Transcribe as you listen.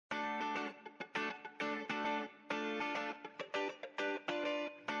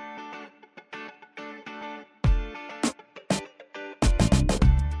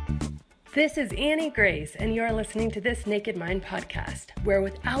This is Annie Grace, and you are listening to This Naked Mind podcast, where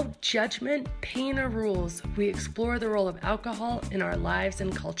without judgment, pain, or rules, we explore the role of alcohol in our lives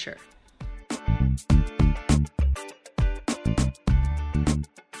and culture.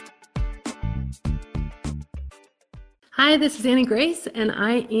 Hi, this is Annie Grace, and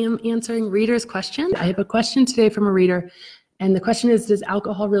I am answering readers' questions. I have a question today from a reader, and the question is, does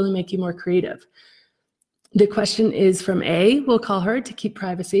alcohol really make you more creative? The question is from A, we'll call her to keep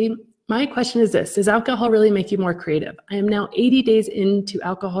privacy. My question is this: does alcohol really make you more creative? I am now 80 days into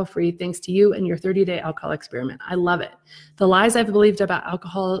alcohol-free thanks to you and your 30-day alcohol experiment. I love it. The lies I've believed about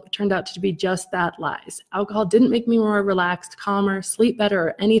alcohol turned out to be just that, lies. Alcohol didn't make me more relaxed, calmer, sleep better,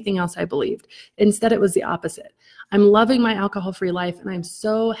 or anything else I believed. Instead, it was the opposite. I'm loving my alcohol-free life, and I'm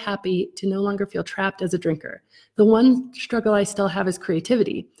so happy to no longer feel trapped as a drinker. The one struggle I still have is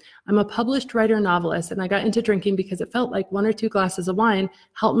creativity. I'm a published writer and novelist, and I got into drinking because it felt like 1 or 2 glasses of wine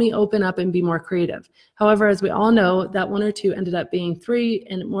helped me open up and be more creative. However, as we all know, that 1 or 2 ended up being 3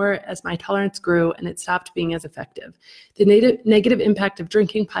 and more as my tolerance grew and it stopped being as effective. The negative impact of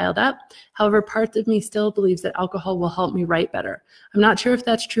drinking piled up. However, part of me still believes that alcohol will help me write better. I'm not sure if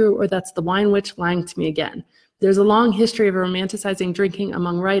that's true or that's the wine witch lying to me again. There's a long history of romanticizing drinking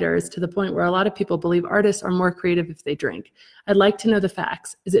among writers to the point where a lot of people believe artists are more creative if they drink. I'd like to know the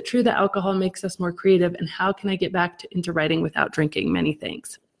facts. Is it true that alcohol makes us more creative, and how can I get back into writing without drinking? Many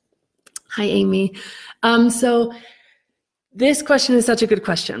thanks. Hi, Amy. So this question is such a good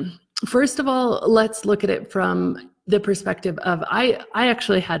question. First of all, let's look at it from the perspective of I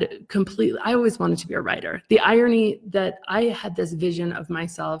always wanted to be a writer. The irony that I had this vision of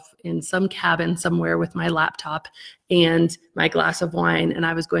myself in some cabin somewhere with my laptop and my glass of wine, and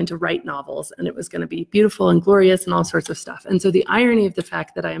I was going to write novels, and it was going to be beautiful and glorious and all sorts of stuff. And so the irony of the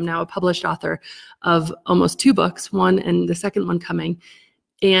fact that I am now a published author of almost 2 books, one and the second one coming,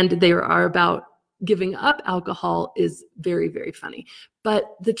 and they are about giving up alcohol is very, very funny.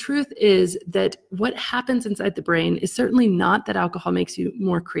 But the truth is that what happens inside the brain is certainly not that alcohol makes you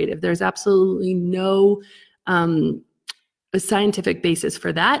more creative. There's absolutely no scientific basis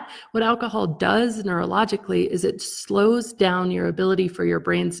for that. What alcohol does neurologically is it slows down your ability for your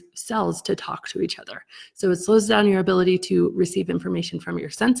brain's cells to talk to each other. So it slows down your ability to receive information from your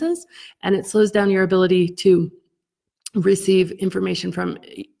senses, and it slows down your ability to receive information from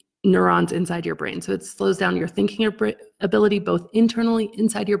neurons inside your brain. So it slows down your thinking ability, both internally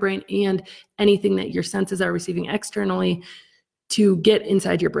inside your brain and anything that your senses are receiving externally to get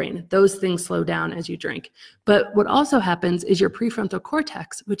inside your brain. Those things slow down as you drink. But what also happens is your prefrontal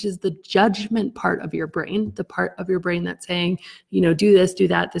cortex, which is the judgment part of your brain, the part of your brain that's saying, do this, do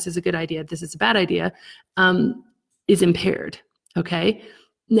that, this is a good idea, this is a bad idea, is impaired, okay?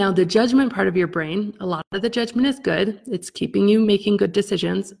 Now, the judgment part of your brain, a lot of the judgment is good. It's keeping you making good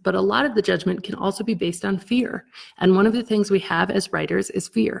decisions, but a lot of the judgment can also be based on fear. And one of the things we have as writers is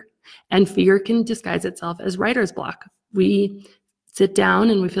fear. And fear can disguise itself as writer's block. We sit down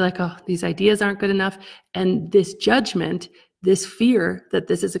and we feel like, oh, these ideas aren't good enough. And this judgment, this fear that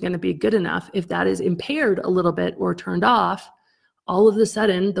this isn't going to be good enough, if that is impaired a little bit or turned off, all of a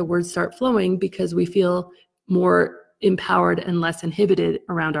sudden the words start flowing because we feel more empowered and less inhibited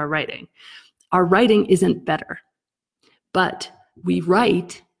around our writing. Our writing isn't better, but we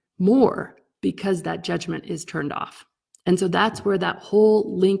write more because that judgment is turned off. And so that's where that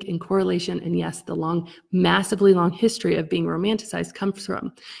whole link and correlation, and yes, the massively long history of being romanticized comes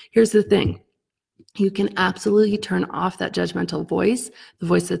from. Here's the thing. You can absolutely turn off that judgmental voice, the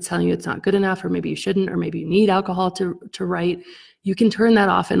voice that's telling you it's not good enough, or maybe you shouldn't, or maybe you need alcohol to write. You can turn that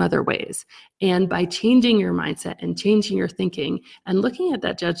off in other ways. And by changing your mindset and changing your thinking and looking at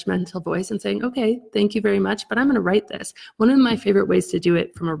that judgmental voice and saying, okay, thank you very much, but I'm going to write this. One of my favorite ways to do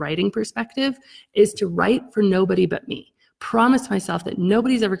it from a writing perspective is to write for nobody but me. Promise myself that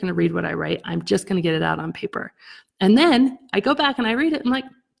nobody's ever going to read what I write. I'm just going to get it out on paper. And then I go back and I read it. I'm like,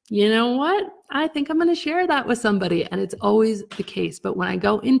 you know what? I think I'm going to share that with somebody. And it's always the case. But when I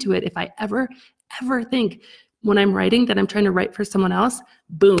go into it, if I ever think when I'm writing that I'm trying to write for someone else,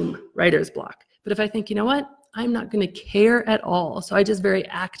 boom, writer's block. But if I think, you know what? I'm not going to care at all. So I just very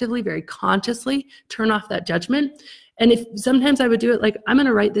actively, very consciously turn off that judgment. And if sometimes I would do it like, I'm going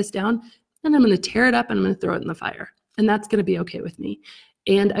to write this down and I'm going to tear it up and I'm going to throw it in the fire. And that's going to be okay with me.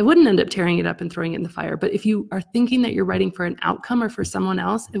 And I wouldn't end up tearing it up and throwing it in the fire. But if you are thinking that you're writing for an outcome or for someone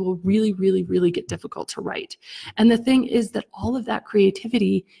else, it will really, really, really get difficult to write. And the thing is that all of that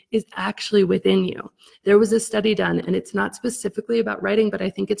creativity is actually within you. There was a study done, and it's not specifically about writing, but I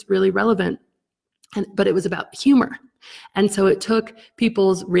think it's really relevant, But it was about humor. And so it took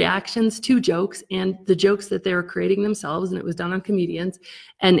people's reactions to jokes and the jokes that they were creating themselves, and it was done on comedians.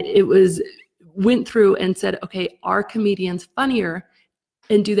 And it went through and said, okay, are comedians funnier?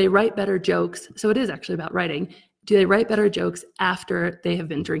 And do they write better jokes? So it is actually about writing. Do they write better jokes after they have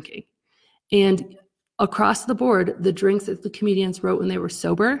been drinking? And across the board, the drinks that the comedians wrote when they were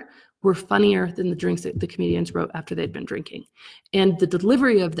sober were funnier than the drinks that the comedians wrote after they'd been drinking. And the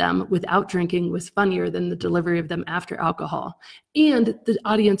delivery of them without drinking was funnier than the delivery of them after alcohol. And the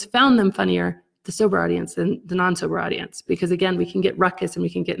audience found them funnier, the sober audience, than the non-sober audience. Because again, we can get ruckus and we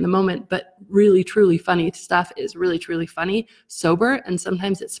can get in the moment, but really, truly funny stuff is really, truly funny sober. And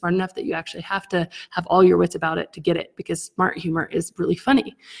sometimes it's smart enough that you actually have to have all your wits about it to get it, because smart humor is really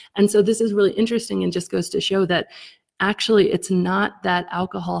funny. And so this is really interesting and just goes to show that actually, it's not that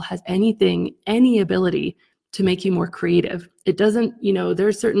alcohol has any ability to make you more creative. It doesn't,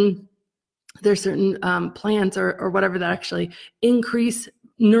 there's certain plants or whatever that actually increase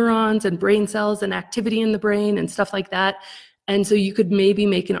neurons and brain cells and activity in the brain and stuff like that. And so you could maybe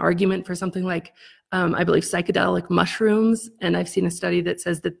make an argument for something like, I believe, psychedelic mushrooms. And I've seen a study that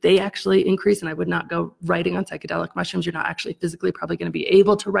says that they actually increase, and I would not go writing on psychedelic mushrooms. You're not actually physically probably going to be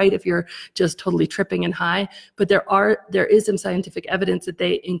able to write if you're just totally tripping and high. But there is some scientific evidence that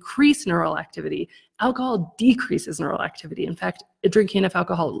they increase neural activity. Alcohol decreases neural activity. In fact, drinking enough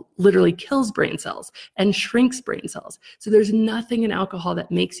alcohol literally kills brain cells and shrinks brain cells. So there's nothing in alcohol that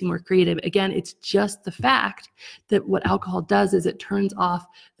makes you more creative. Again, it's just the fact that what alcohol does is it turns off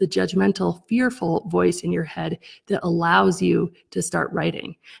the judgmental, fearful voice in your head that allows you to start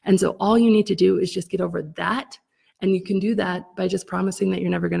writing. And so all you need to do is just get over that. And you can do that by just promising that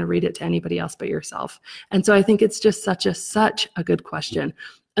you're never going to read it to anybody else but yourself. And so I think it's just such a good question.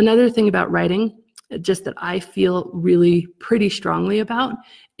 Another thing about writing, just that I feel really pretty strongly about,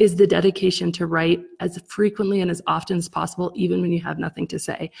 is the dedication to write as frequently and as often as possible, even when you have nothing to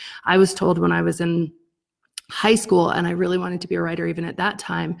say. I was told when I was in high school, and I really wanted to be a writer even at that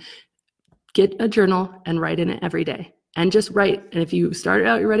time, get a journal and write in it every day. And just write. And if you start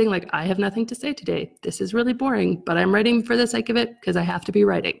out your writing like, I have nothing to say today, this is really boring, but I'm writing for the sake of it because I have to be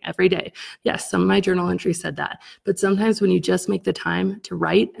writing every day. Yes, some of my journal entries said that. But sometimes when you just make the time to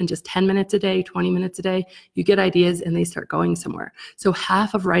write, and just 10 minutes a day, 20 minutes a day, you get ideas and they start going somewhere. So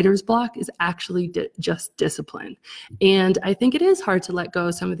half of writer's block is actually just discipline. And I think it is hard to let go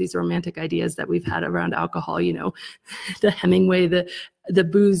of some of these romantic ideas that we've had around alcohol, the Hemingway, the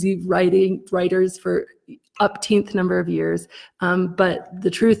boozy writers for upteenth number of years. But the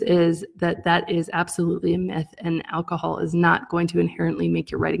truth is that is absolutely a myth, and alcohol is not going to inherently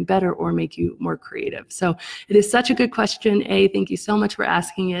make your writing better or make you more creative. So it is such a good question. Thank you so much for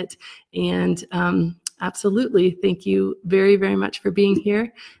asking it. And absolutely, thank you very, very much for being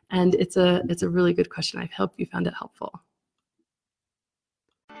here. And it's a really good question. I hope you found it helpful.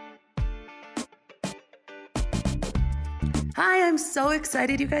 Hi, I'm so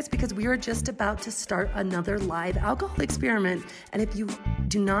excited, you guys, because we are just about to start another live alcohol experiment. And if you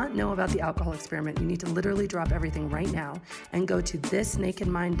do not know about the alcohol experiment, you need to literally drop everything right now and go to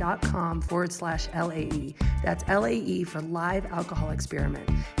thisnakedmind.com/LAE. That's LAE for live alcohol experiment.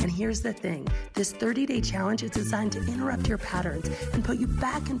 And here's the thing. This 30-day challenge is designed to interrupt your patterns and put you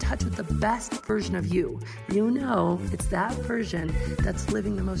back in touch with the best version of you. It's that version that's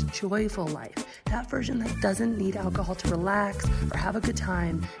living the most joyful life. That version that doesn't need alcohol to relax or have a good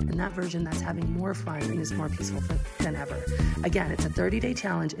time, and that version that's having more fun and is more peaceful than ever. Again, it's a 30-day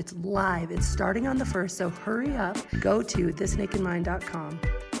challenge. It's live. It's starting on the 1st, so hurry up. Go to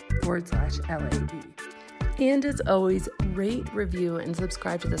thisnakedmind.com/LAE. And as always, rate, review, and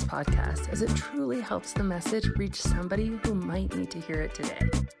subscribe to this podcast, as it truly helps the message reach somebody who might need to hear it today.